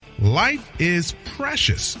Life is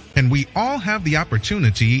precious, and we all have the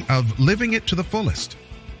opportunity of living it to the fullest.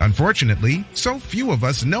 Unfortunately, so few of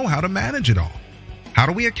us know how to manage it all. How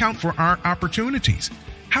do we account for our opportunities?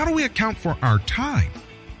 How do we account for our time?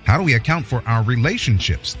 How do we account for our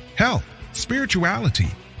relationships, health, spirituality,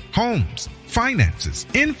 homes, finances,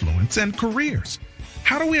 influence, and careers?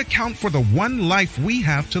 How do we account for the one life we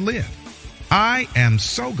have to live? I am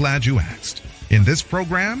so glad you asked. In this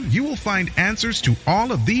program, you will find answers to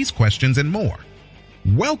all of these questions and more.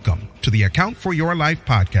 Welcome to the Account for Your Life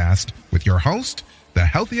podcast with your host, the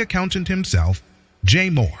healthy accountant himself, Jay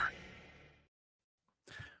Moore.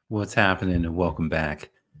 What's happening, and welcome back.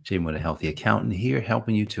 Jay Moore, the healthy accountant, here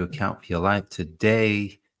helping you to account for your life.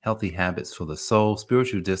 Today, healthy habits for the soul,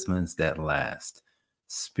 spiritual disciplines that last.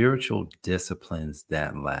 Spiritual disciplines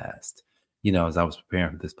that last. You know, as I was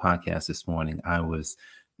preparing for this podcast this morning, I was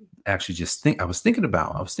actually I was thinking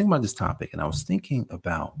about this topic, and I was thinking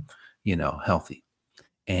about, healthy.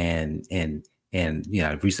 And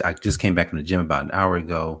I just came back from the gym about an hour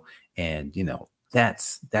ago, and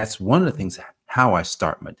that's one of the things how I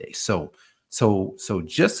start my day. So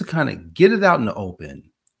just to kind of get it out in the open,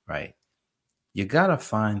 right? You got to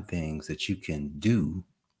find things that you can do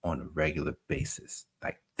on a regular basis.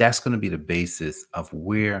 Like, that's going to be the basis of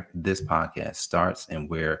where this podcast starts and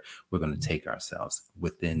where we're going to take ourselves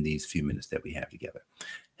within these few minutes that we have together.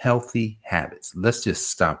 Healthy habits. Let's just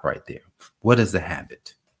stop right there. What is a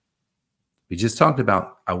habit? We just talked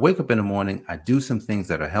about, I wake up in the morning, I do some things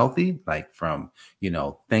that are healthy, like from,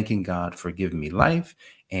 thanking God for giving me life,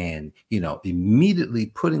 and, immediately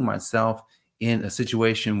putting myself in a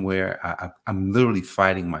situation where I'm literally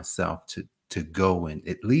fighting myself to go and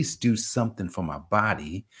at least do something for my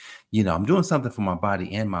body. I'm doing something for my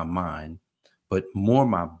body and my mind, but more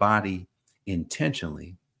my body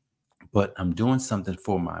intentionally, but I'm doing something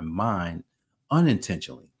for my mind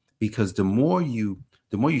unintentionally, because the more you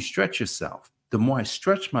stretch yourself, the more I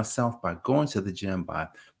stretch myself by going to the gym, by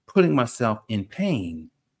putting myself in pain,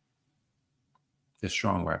 the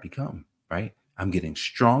stronger I become, right? I'm getting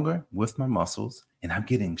stronger with my muscles, and I'm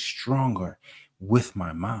getting stronger with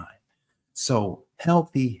my mind. So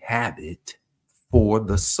healthy habit for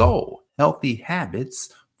the soul, healthy habits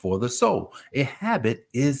for the soul. A habit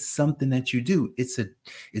is something that you do. It's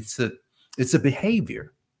a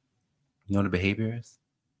behavior. You know what a behavior is?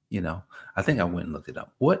 I think I went and looked it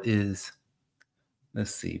up. Let's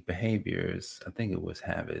see, behaviors. I think it was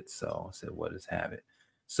habits. So I said, what is habit?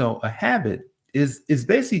 So a habit is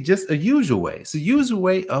basically just a usual way. It's a usual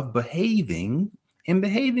way of behaving. And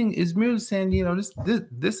behaving is merely saying,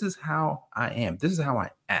 this is how I am. This is how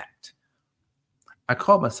I act. I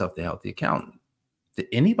call myself the healthy accountant. Did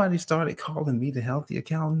anybody started calling me the healthy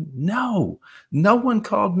accountant? No one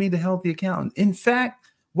called me the healthy accountant. In fact,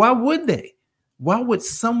 why would they? Why would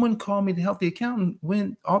someone call me the healthy accountant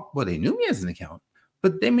when, they knew me as an accountant,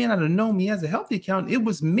 but they may not have known me as a healthy accountant. It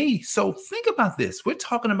was me. So think about this. We're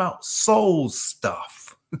talking about soul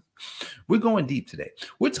stuff. We're going deep today.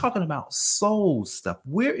 We're talking about soul stuff.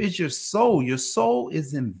 Where is your soul? Your soul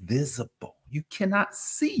is invisible. You cannot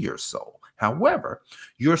see your soul. However,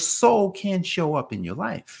 your soul can show up in your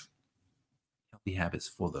life. Healthy habits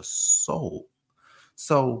for the soul.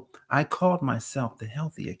 So I called myself the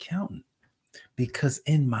healthy accountant because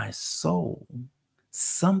in my soul,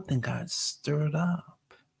 something got stirred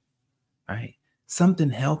up, right?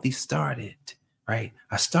 Something healthy started, right?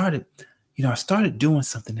 I started doing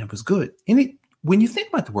something that was good. And when you think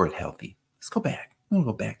about the word healthy, let's go back. I'm going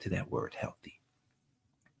to go back to that word healthy.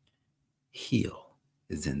 Heal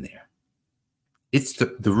is in there. It's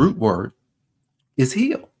the root word is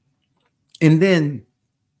heal. And then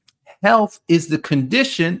health is the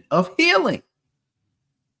condition of healing.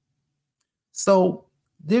 So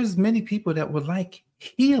there's many people that would like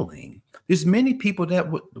healing. There's many people that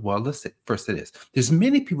would, let's say first it is. There's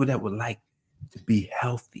many people that would like to be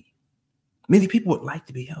healthy. Many people would like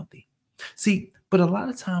to be healthy. See, but a lot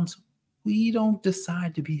of times we don't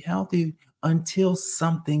decide to be healthy until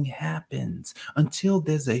something happens, until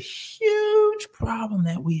there's a huge problem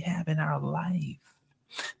that we have in our life.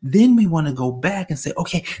 Then we want to go back and say,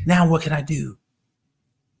 okay, now what can I do?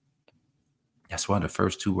 That's why the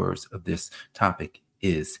first two words of this topic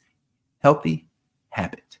is healthy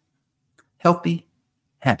habit. Healthy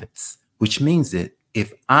habits, which means that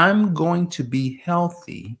if I'm going to be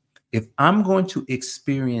healthy, if I'm going to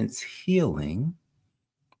experience healing,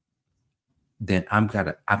 then I've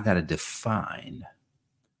got to define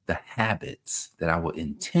the habits that I will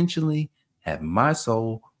intentionally have my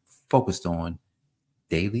soul focused on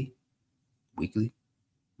daily, weekly,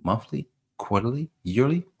 monthly, quarterly,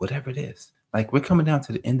 yearly, whatever it is. Like, we're coming down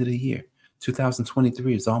to the end of the year.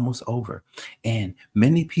 2023 is almost over. And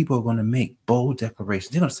many people are going to make bold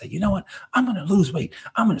declarations. They're going to say, you know what? I'm going to lose weight.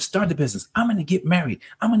 I'm going to start the business. I'm going to get married.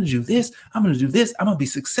 I'm going to do this. I'm going to do this. I'm going to be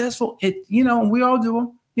successful. We all do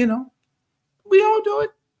them. We all do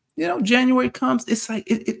it. January comes. It's like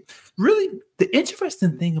it really, the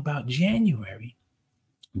interesting thing about January,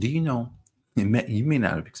 do you know, you may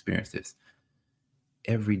not have experienced this.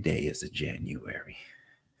 Every day is a January.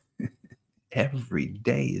 Every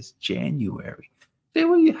day is January. Say,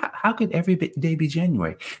 well, how could every day be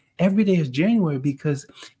January? Every day is January because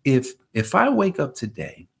if I wake up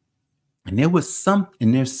today and there's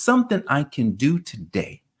something I can do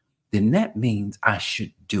today, then that means I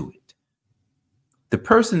should do it. The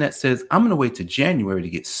person that says, I'm going to wait till January to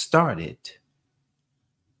get started,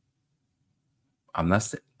 I'm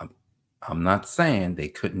not saying they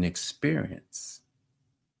couldn't experience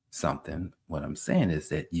something. What I'm saying is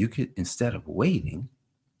that you could, instead of waiting,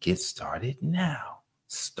 get started now.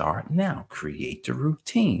 Start now. Create the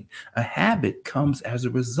routine. A habit comes as a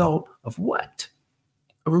result of what?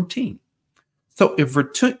 A routine. So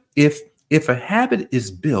if a habit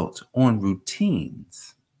is built on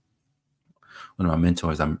routines, one of my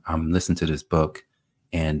mentors, I'm listening to this book,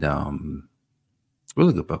 and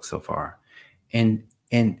really good book so far. And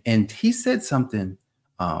he said something.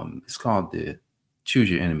 It's called the Choose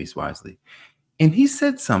Your Enemies Wisely. And he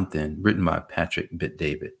said something written by Patrick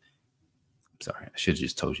Bet-David. Sorry, I should have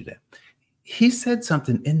just told you that. He said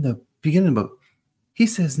something in the beginning of the book. He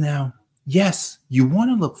says, now, yes, you want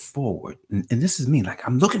to look forward. And this is me, like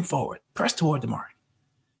I'm looking forward. Press toward tomorrow.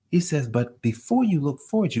 He says, but before you look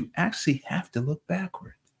forward, you actually have to look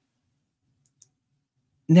backward.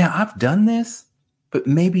 Now, I've done this, but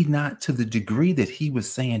maybe not to the degree that he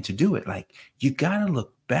was saying to do it. Like, you got to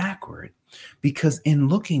look backward, because in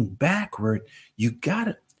looking backward, you got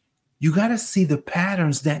to see the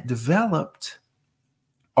patterns that developed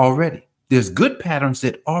already. There's good patterns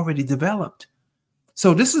that already developed.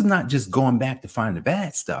 So this is not just going back to find the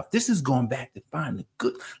bad stuff. This is going back to find the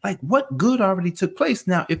good, like what good already took place.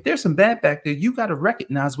 Now, if there's some bad back there, you got to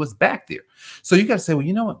recognize what's back there. So you got to say, well,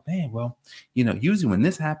 you know what, man, well, usually when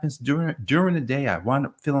this happens during the day, I wind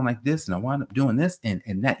up feeling like this and I wind up doing this. And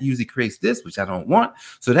that usually creates this, which I don't want.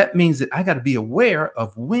 So that means that I got to be aware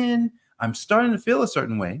of when I'm starting to feel a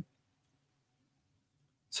certain way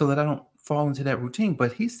so that I don't fall into that routine.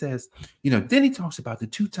 But he says, then he talks about the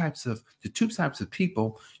two types of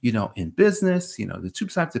people, in business, the two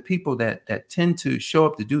types of people that tend to show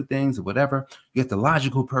up to do things or whatever. You got the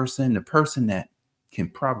logical person, the person that can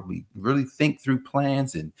probably really think through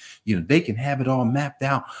plans, and they can have it all mapped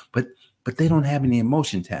out, but they don't have any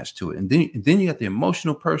emotion attached to it. And then you got the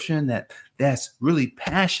emotional person that's really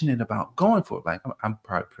passionate about going for it. Like I'm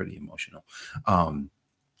probably pretty emotional. I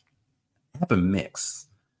have a mix.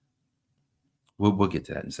 We'll get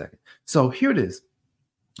to that in a second. So here it is.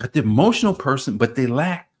 The emotional person, but they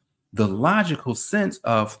lack the logical sense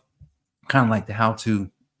of kind of like the how to,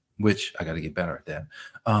 which I got to get better at that.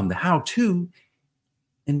 The how to,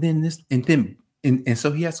 and then this, and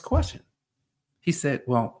so he asked a question. He said,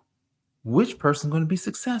 well, which person is going to be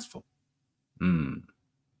successful?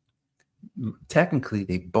 Technically,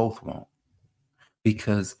 they both won't,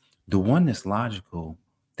 because the one that's logical,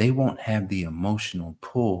 they won't have the emotional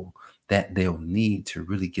pull that they'll need to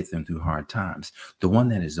really get them through hard times. The one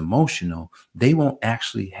that is emotional, they won't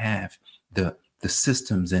actually have the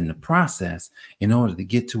systems and the process in order to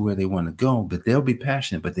get to where they want to go, but they'll be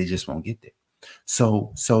passionate, but they just won't get there.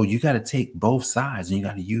 So you got to take both sides, and you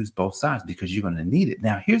got to use both sides, because you're going to need it.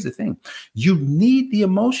 Now, here's the thing. You need the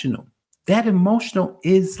emotional. That emotional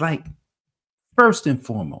is like first and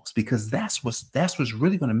foremost, because that's what's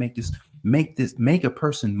really going to make a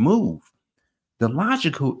person move. The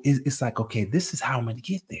logical is, it's like, okay, this is how I'm going to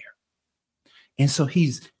get there. And so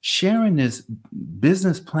he's sharing this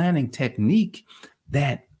business planning technique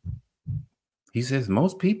that he says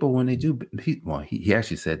most people, when they do, he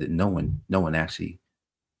actually said that no one actually,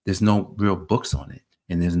 there's no real books on it,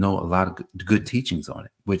 and there's a lot of good teachings on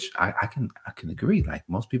it, which I can agree. Like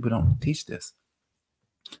most people don't teach this.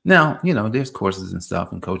 Now, there's courses and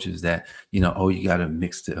stuff and coaches that, you got to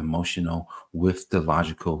mix the emotional with the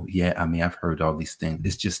logical. Yeah, I mean, I've heard all these things.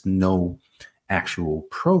 It's just no actual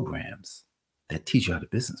programs that teach you how to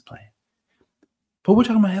business plan. But we're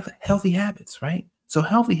talking about healthy habits, right? So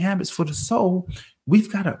healthy habits for the soul, we've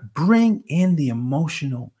got to bring in the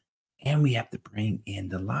emotional, and we have to bring in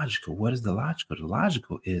the logical. What is the logical? The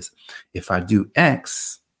logical is, if I do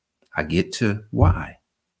X, I get to Y.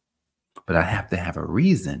 But I have to have a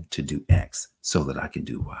reason to do X so that I can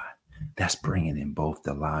do Y. That's bringing in both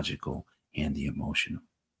the logical and the emotional.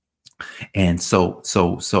 And so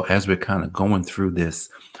as we're kind of going through this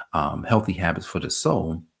healthy habits for the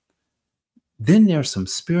soul, then there's some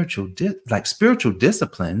spiritual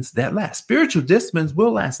disciplines that last. Spiritual disciplines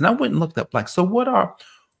will last. And I went and looked up, like, so what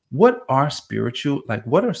are spiritual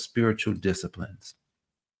disciplines?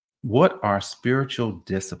 What are spiritual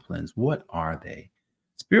disciplines? What are they?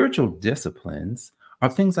 Spiritual disciplines are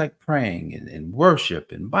things like praying and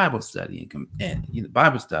worship and Bible study and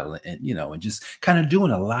Bible study and just kind of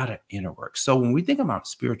doing a lot of inner work. So when we think about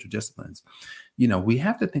spiritual disciplines, we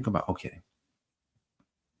have to think about, okay,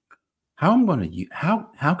 how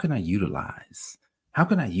can I utilize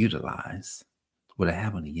what I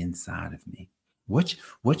have on the inside of me? What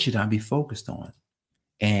should I be focused on?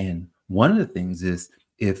 And one of the things is,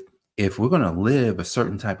 if we're going to live a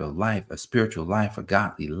certain type of life, a spiritual life, a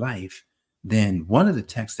godly life, then one of the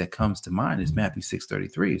texts that comes to mind is Matthew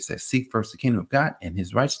 6:33. It says, "Seek first the kingdom of God and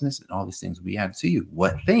his righteousness, and all these things will be added to you."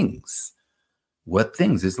 What things? What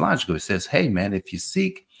things? It's logical. It says, hey man, if you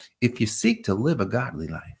seek to live a godly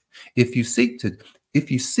life, if you seek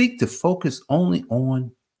to focus only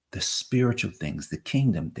on the spiritual things, the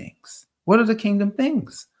kingdom things. What are the kingdom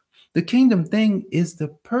things? The kingdom thing is the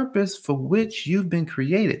purpose for which you've been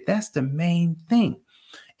created. That's the main thing.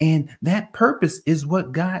 And that purpose is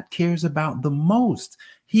what God cares about the most.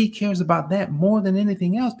 He cares about that more than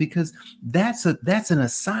anything else, because that's an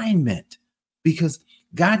assignment. Because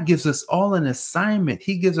God gives us all an assignment.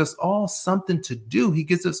 He gives us all something to do. He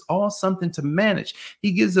gives us all something to manage.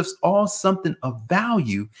 He gives us all something of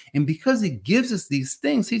value. And because he gives us these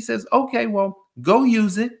things, he says, okay, well, go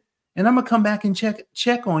use it. And I'm going to come back and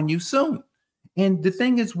check on you soon. And the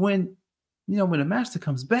thing is, when the master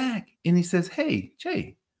comes back and he says, hey,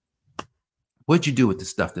 Jay, what'd you do with the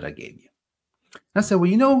stuff that I gave you? I said,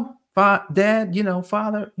 well, Dad,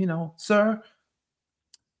 Father, sir,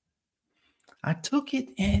 I took it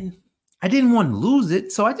and I didn't want to lose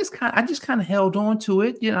it. So I just kind of held on to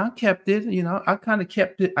it. I kept it, I kind of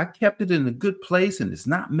kept it. I kept it in a good place, and it's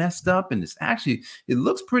not messed up. And it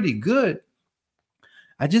looks pretty good.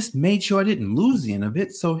 I just made sure I didn't lose the end of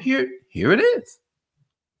it. So here it is.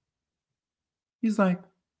 He's like,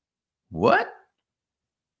 what?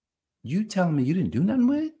 You telling me you didn't do nothing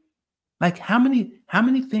with it? Like how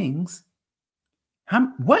many things?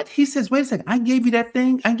 What? He says, wait a second. I gave you that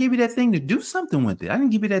thing. I gave you that thing to do something with it. I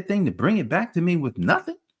didn't give you that thing to bring it back to me with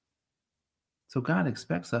nothing. So God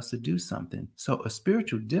expects us to do something. So a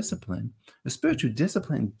spiritual discipline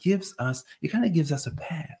gives us a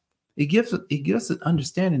path. It gives us an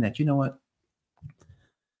understanding that, you know what?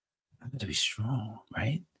 I'm going to be strong,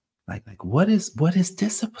 right? Like what is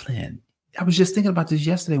discipline? I was just thinking about this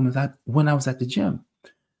yesterday when I was at the gym.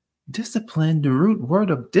 Discipline, the root word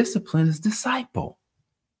of discipline is disciple.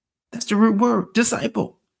 That's the root word,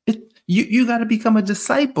 disciple. You got to become a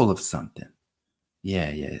disciple of something.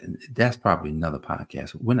 Yeah. That's probably another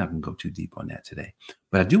podcast. We're not going to go too deep on that today.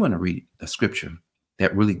 But I do want to read a scripture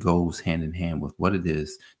that really goes hand in hand with what it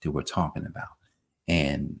is that we're talking about.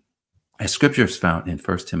 And a scripture is found in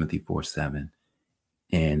 1 Timothy 4:7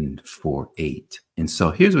 and 4:8. And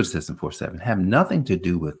so here's what it says in 4:7. Have nothing to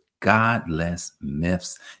do with godless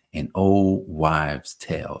myths and old wives'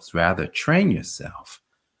 tales. Rather, train yourself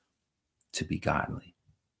to be godly.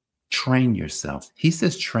 Train yourself. He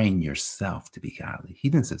says, train yourself to be godly. He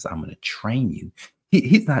then says, I'm going to train you.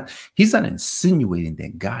 He's not insinuating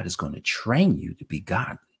that God is going to train you to be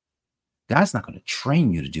godly. God's not going to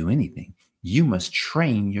train you to do anything. You must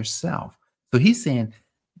train yourself. So he's saying,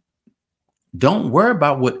 don't worry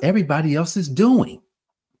about what everybody else is doing.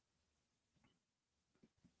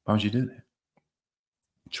 Why would you do that?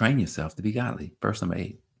 Train yourself to be godly. Verse number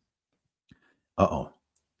 8. Uh-oh.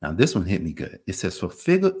 Now this one hit me good. It says, for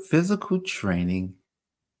physical training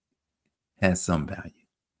has some value.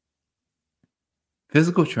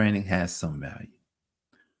 Physical training has some value,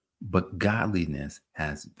 but godliness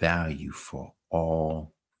has value for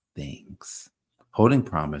all things, holding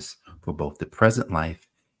promise for both the present life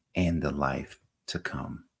and the life to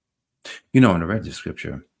come. When I read the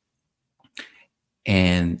scripture,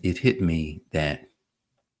 and it hit me that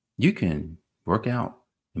you can work out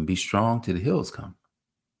and be strong till the hills come.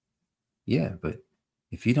 Yeah, but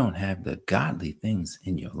if you don't have the godly things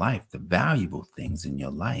in your life, the valuable things in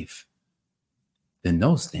your life, then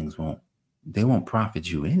those things won't profit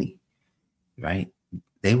you any, right?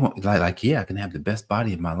 They won't I can have the best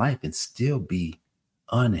body of my life and still be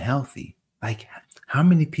unhealthy. Like how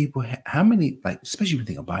many people, especially when you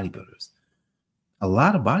think of bodybuilders, a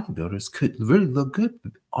lot of bodybuilders could really look good,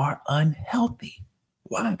 but are unhealthy.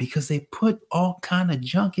 Why? Because they put all kind of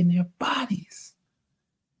junk in their bodies.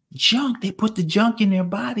 They put the junk in their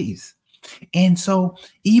bodies. And so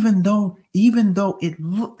even though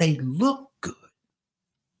they look good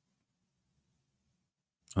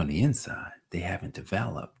on the inside, they haven't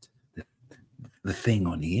developed the thing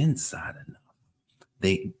on the inside enough.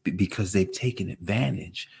 Because they've taken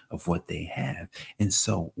advantage of what they have. And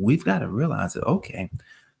so we've got to realize that, okay,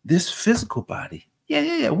 this physical body, we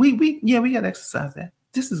got to exercise that.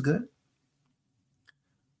 This is good.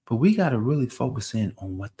 But we got to really focus in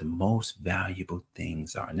on what the most valuable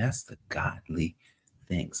things are. And that's the godly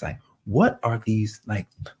things. Like, what are these? Like,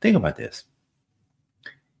 think about this.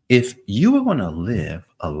 If you were going to live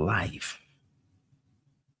a life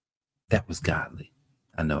that was godly,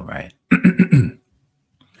 I know, right?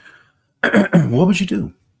 What would you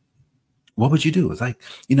do? What would you do? It's like,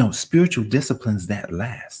 spiritual disciplines that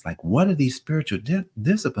last. Like, what are these spiritual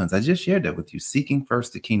disciplines? I just shared that with you. Seeking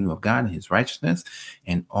first the kingdom of God and his righteousness,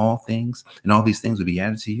 and all these things will be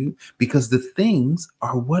added to you, because the things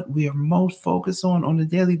are what we are most focused on a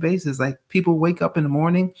daily basis. Like, people wake up in the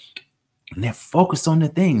morning and they're focused on the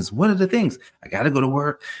things. What are the things? I got to go to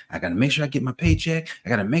work. I got to make sure I get my paycheck. I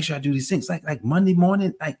got to make sure I do these things. Like Monday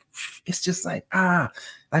morning, like, it's just like I'm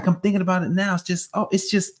thinking about it now. It's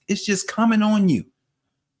just coming on you.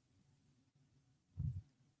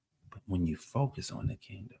 But when you focus on the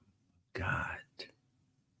kingdom of God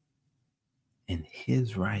and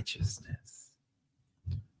his righteousness,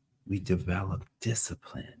 we develop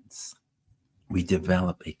disciplines. We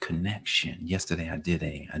develop a connection. Yesterday, I did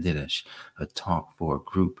a talk for a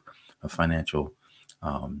group, a financial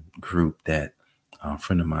group that a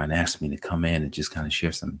friend of mine asked me to come in and just kind of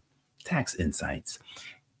share some tax insights.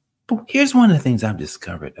 But here's one of the things I've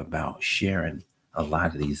discovered about sharing a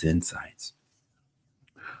lot of these insights.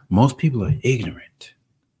 Most people are ignorant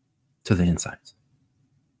to the insights.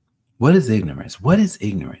 What is ignorance? What is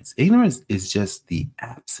ignorance? Ignorance is just the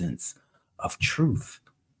absence of truth.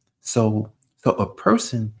 So a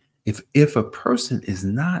person, if a person is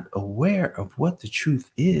not aware of what the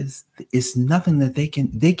truth is, it's nothing that they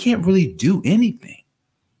can't really do anything.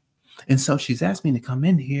 And so she's asked me to come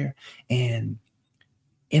in here, and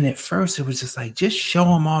at first it was just like, just show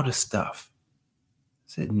them all the stuff. I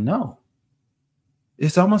said, no.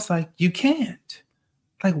 It's almost like you can't.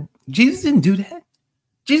 Like, Jesus didn't do that.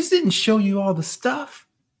 Jesus didn't show you all the stuff.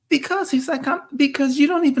 Because he's like, because you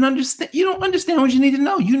don't even understand. You don't understand what you need to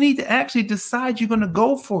know. You need to actually decide you're going to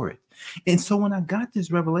go for it. And so when I got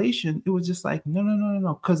this revelation, it was just like,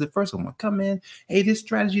 no. Because at first I'm going to come in, hey, this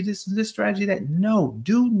strategy, this strategy, that. No,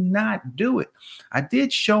 do not do it. I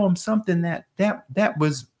did show him something that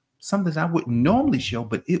was something I wouldn't normally show,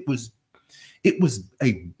 but it was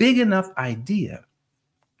a big enough idea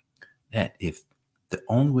that if the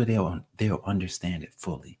only way they'll understand it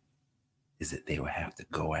fully is that they will have to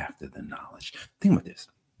go after the knowledge. Think about this.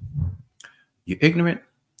 You're ignorant,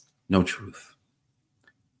 no truth.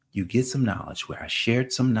 You get some knowledge, where I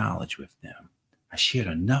shared some knowledge with them. I shared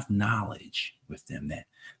enough knowledge with them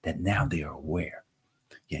that now they are aware.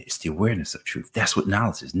 Yeah, it's the awareness of truth. That's what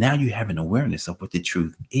knowledge is. Now you have an awareness of what the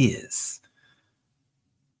truth is.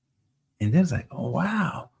 And then it's like, oh,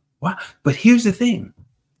 wow. But here's the thing.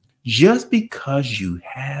 Just because you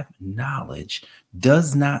have knowledge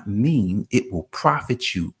does not mean it will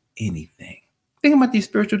profit you anything. Think about these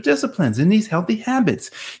spiritual disciplines and these healthy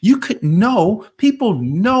habits. You could know, people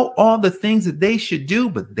know all the things that they should do,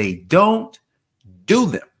 but they don't do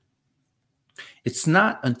them. It's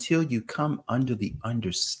not until you come under the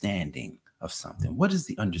understanding of something. What is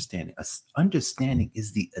the understanding? Understanding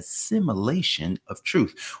is the assimilation of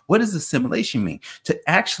truth. What does assimilation mean? To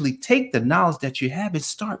actually take the knowledge that you have and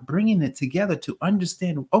start bringing it together to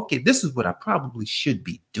understand, okay, this is what I probably should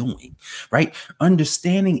be doing, right?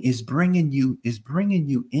 Understanding is bringing you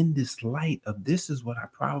in this light of, this is what I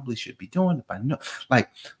probably should be doing. If I know, like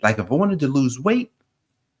if I wanted to lose weight,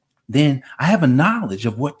 then I have a knowledge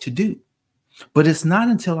of what to do. But it's not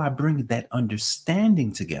until I bring that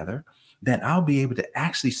understanding together that I'll be able to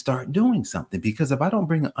actually start doing something. Because if I don't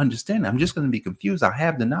bring an understanding, I'm just going to be confused. I'll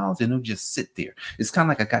have the knowledge and it'll just sit there. It's kind of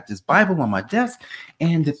like I got this Bible on my desk.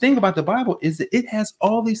 And the thing about the Bible is that it has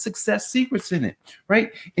all these success secrets in it,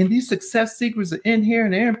 right? And these success secrets are in here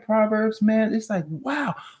and they're in Proverbs, man. It's like,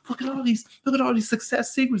 wow, look at all these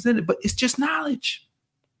success secrets in it, but it's just knowledge.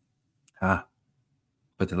 But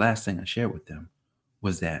the last thing I shared with them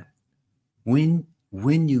was that when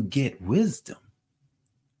you get wisdom,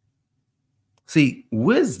 see,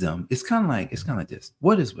 wisdom is kind of like this.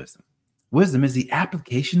 What is wisdom? Wisdom is the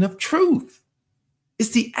application of truth. It's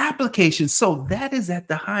the application. So that is at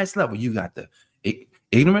the highest level. You got the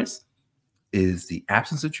ignorance is the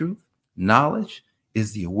absence of truth. Knowledge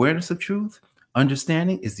is the awareness of truth.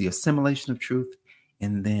 Understanding is the assimilation of truth.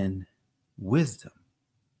 And then Wisdom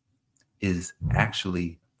is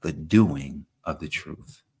actually the doing of the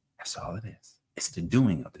truth. That's all it is. It's the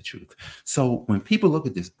doing of the truth. So when people look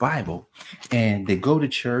at this Bible and they go to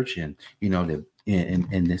church and,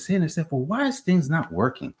 they're saying to themselves, well, why is things not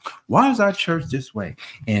working? Why is our church this way?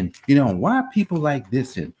 And, why are people like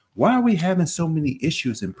this? And why are we having so many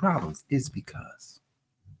issues and problems? It's because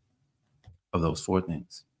of those four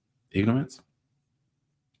things: ignorance,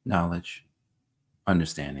 knowledge,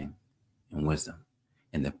 understanding, and wisdom.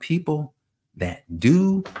 And the people that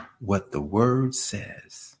do what the word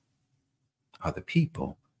says are the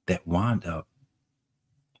people that wind up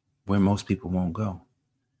where most people won't go.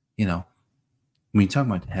 When you talk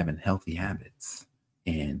about having healthy habits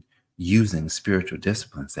and using spiritual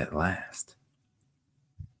disciplines that last,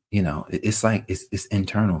 it's like it's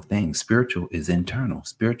internal things. Spiritual is internal.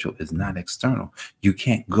 Spiritual is not external. You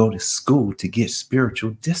can't go to school to get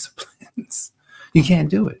spiritual disciplines. You can't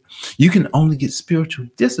do it. You can only get spiritual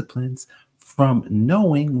disciplines from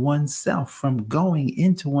knowing oneself, from going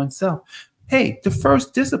into oneself. Hey, the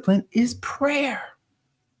first discipline is prayer.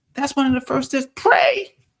 That's one of the first is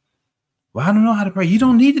pray. Well, I don't know how to pray. You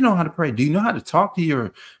don't need to know how to pray. Do you know how to talk to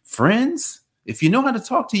your friends? If you know how to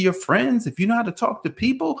talk to your friends, if you know how to talk to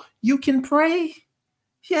people, you can pray.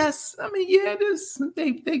 Yes. I mean, yeah,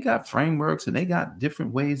 they got frameworks and they got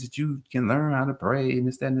different ways that you can learn how to pray and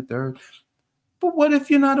this, that, and the third. But what if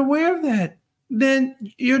you're not aware of that? Then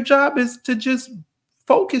your job is to just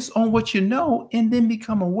focus on what you know and then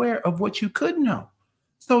become aware of what you could know.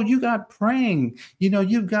 So you got praying,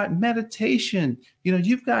 you've got meditation,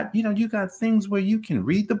 you've got things where you can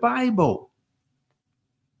read the Bible.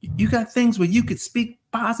 You got things where you could speak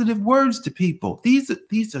positive words to people.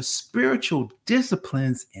 These are spiritual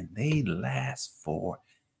disciplines and they last forever.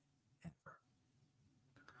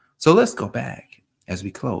 So let's go back as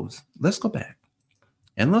we close. Let's go back.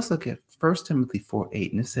 And let's look at 1 Timothy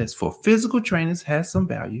 4:8. And it says, for physical trainers has some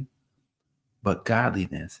value, but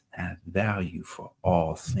godliness has value for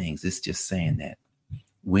all things. It's just saying that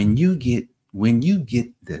when you get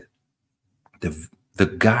the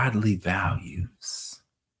godly values,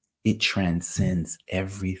 it transcends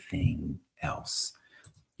everything else.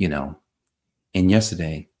 And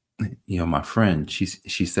yesterday, my friend, she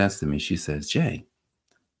says to me, she says, Jay,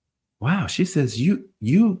 wow, she says, you're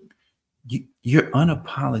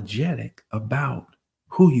unapologetic about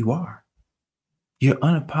who you are. You're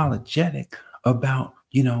unapologetic about,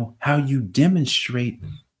 how you demonstrate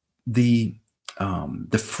the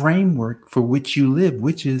framework for which you live,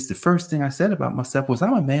 which is the first thing I said about myself was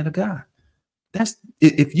I'm a man of God. That's,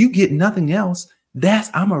 if you get nothing else,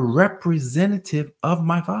 I'm a representative of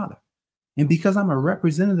my Father. And because I'm a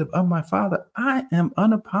representative of my Father, I am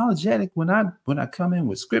unapologetic when I come in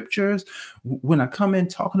with scriptures, when I come in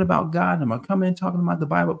talking about God, and when I come in talking about the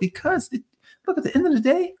Bible, because look, at the end of the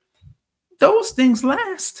day, those things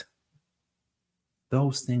last.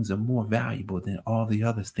 Those things are more valuable than all the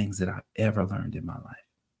other things that I've ever learned in my life.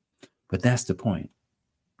 But that's the point.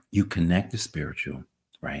 You connect the spiritual,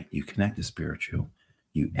 right? You connect the spiritual.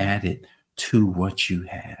 You add it to what you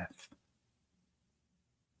have.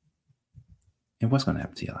 And what's going to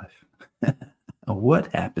happen to your life?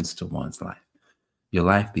 What happens to one's life? Your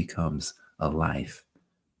life becomes a life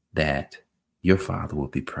that your Father will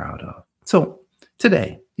be proud of. So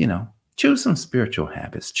today, choose some spiritual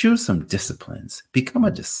habits, choose some disciplines, become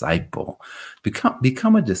a disciple,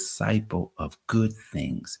 become a disciple of good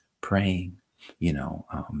things, praying,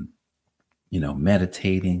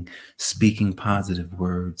 meditating, speaking positive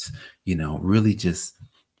words, really just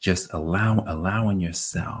allowing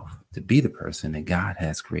yourself to be the person that God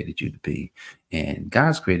has created you to be. And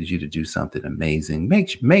God's created you to do something amazing.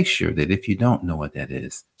 Make sure that if you don't know what that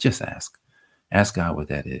is, just ask. Ask God what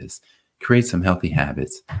that is. Create some healthy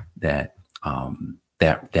habits that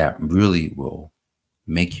really will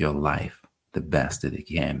make your life the best that it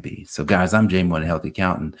can be. So guys, I'm Jay Moore, the Healthy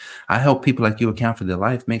Accountant. I help people like you account for their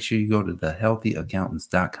life. Make sure you go to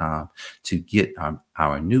thehealthyaccountants.com to get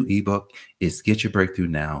our new ebook. It's Get Your Breakthrough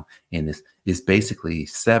Now. And it's basically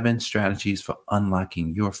 7 strategies for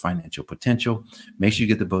unlocking your financial potential. Make sure you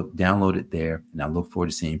get the book, download it there. And I look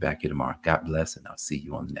forward to seeing you back here tomorrow. God bless, and I'll see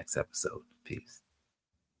you on the next episode. Peace.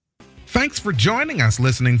 Thanks for joining us,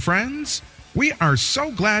 listening friends. We are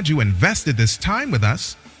so glad you invested this time with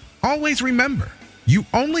us. Always remember, you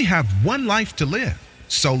only have one life to live,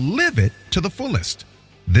 so live it to the fullest.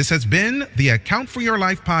 This has been the Account for Your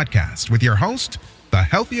Life podcast with your host, the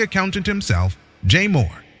healthy accountant himself, Jay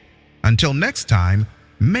Moore. Until next time,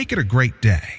 make it a great day.